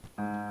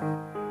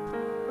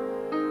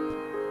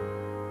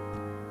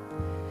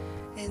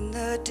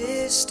the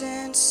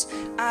distance,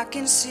 I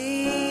can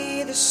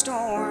see the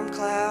storm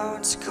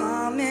clouds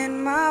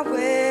coming my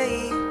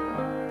way,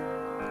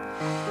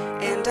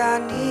 and I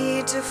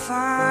need to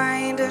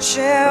find a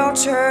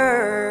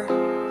shelter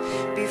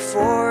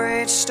before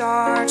it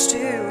starts to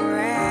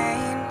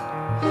rain.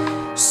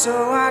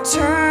 So I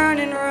turn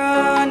and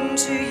run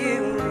to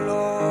you,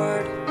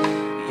 Lord.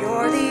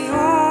 You're the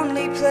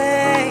only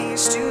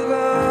place to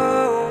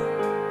go,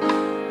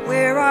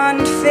 where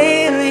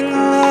unfailing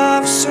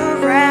love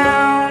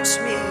surrounds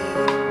me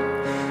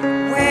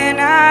when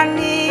I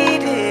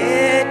need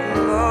it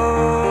most.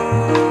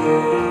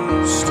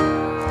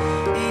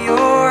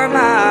 You're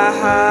my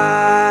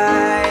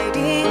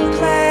hiding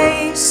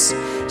place,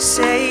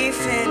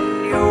 safe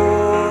in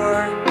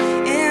your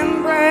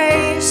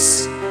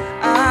embrace.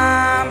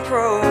 I'm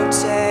protected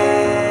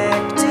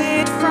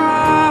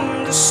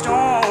from the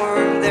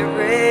storm that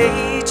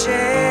rages.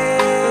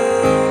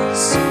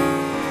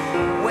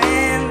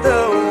 When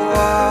the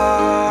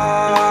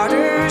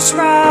waters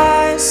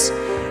rise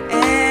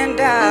and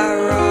I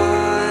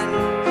run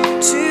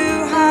to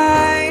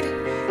hide,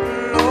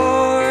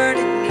 Lord,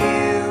 in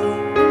you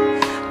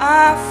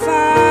I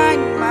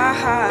find my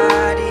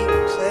hiding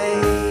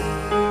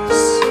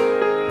place.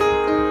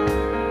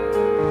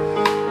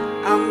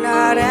 I'm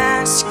not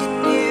asking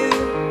you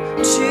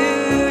to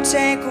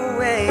take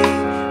away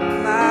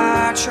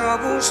my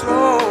troubles,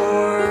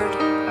 Lord,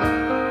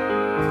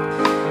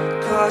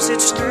 'cause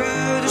it's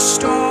through the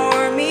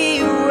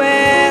stormy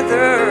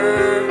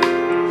weather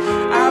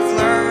I've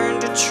learned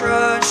to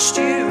trust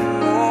you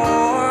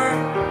more.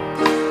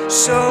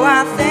 So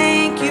I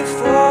thank you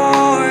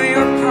for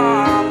your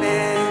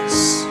promise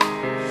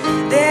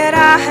that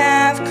I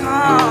have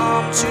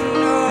come to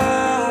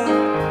know.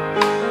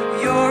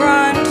 Your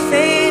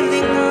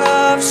unfailing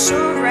love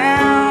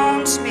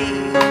surrounds me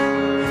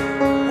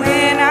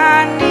when I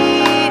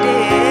need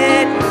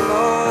it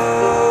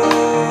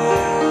most.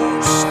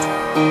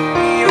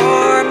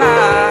 You're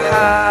my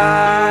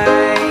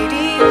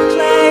hiding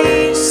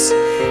place,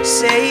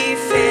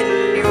 safe in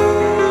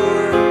your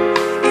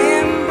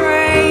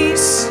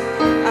embrace.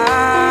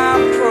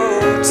 I'm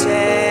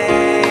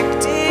protected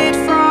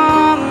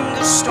from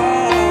the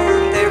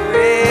storm that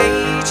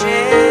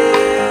rages.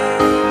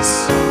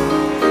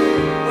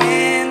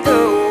 When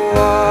the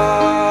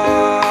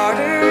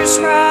waters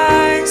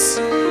rise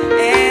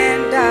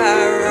and I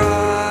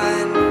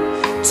run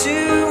to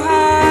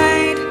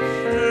hide,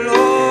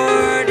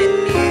 Lord, in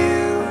you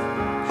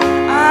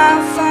I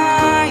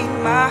find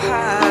my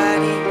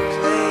hiding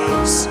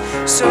place.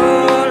 So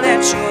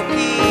let your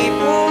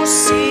people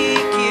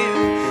seek you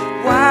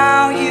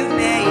while you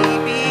may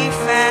be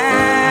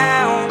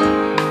found,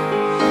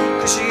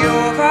 'cause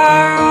you're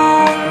our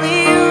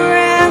only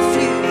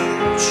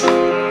refuge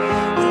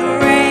when the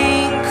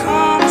rain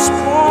comes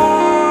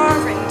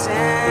pouring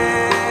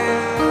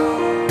down.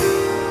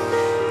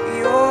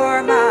 You're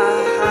my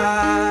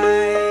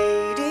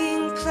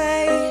hiding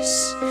place,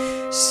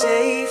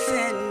 safe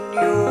in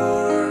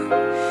your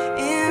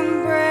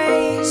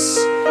embrace.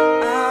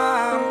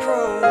 I'm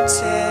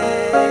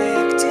protected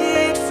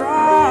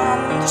from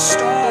the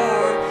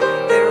storm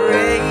that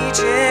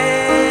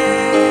rages.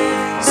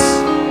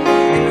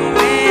 And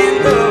when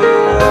the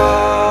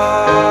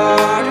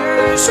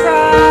waters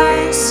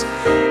rise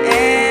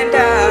and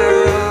I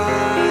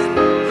run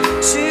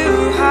to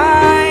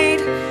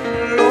hide,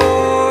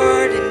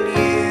 Lord, in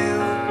you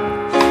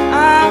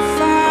I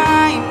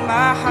find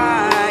my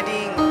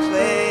hiding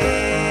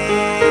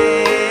place.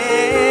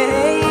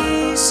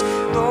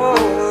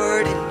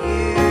 Lord, in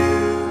you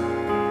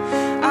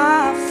I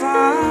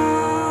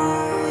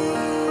find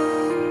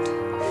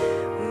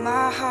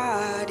my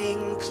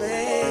hiding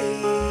place.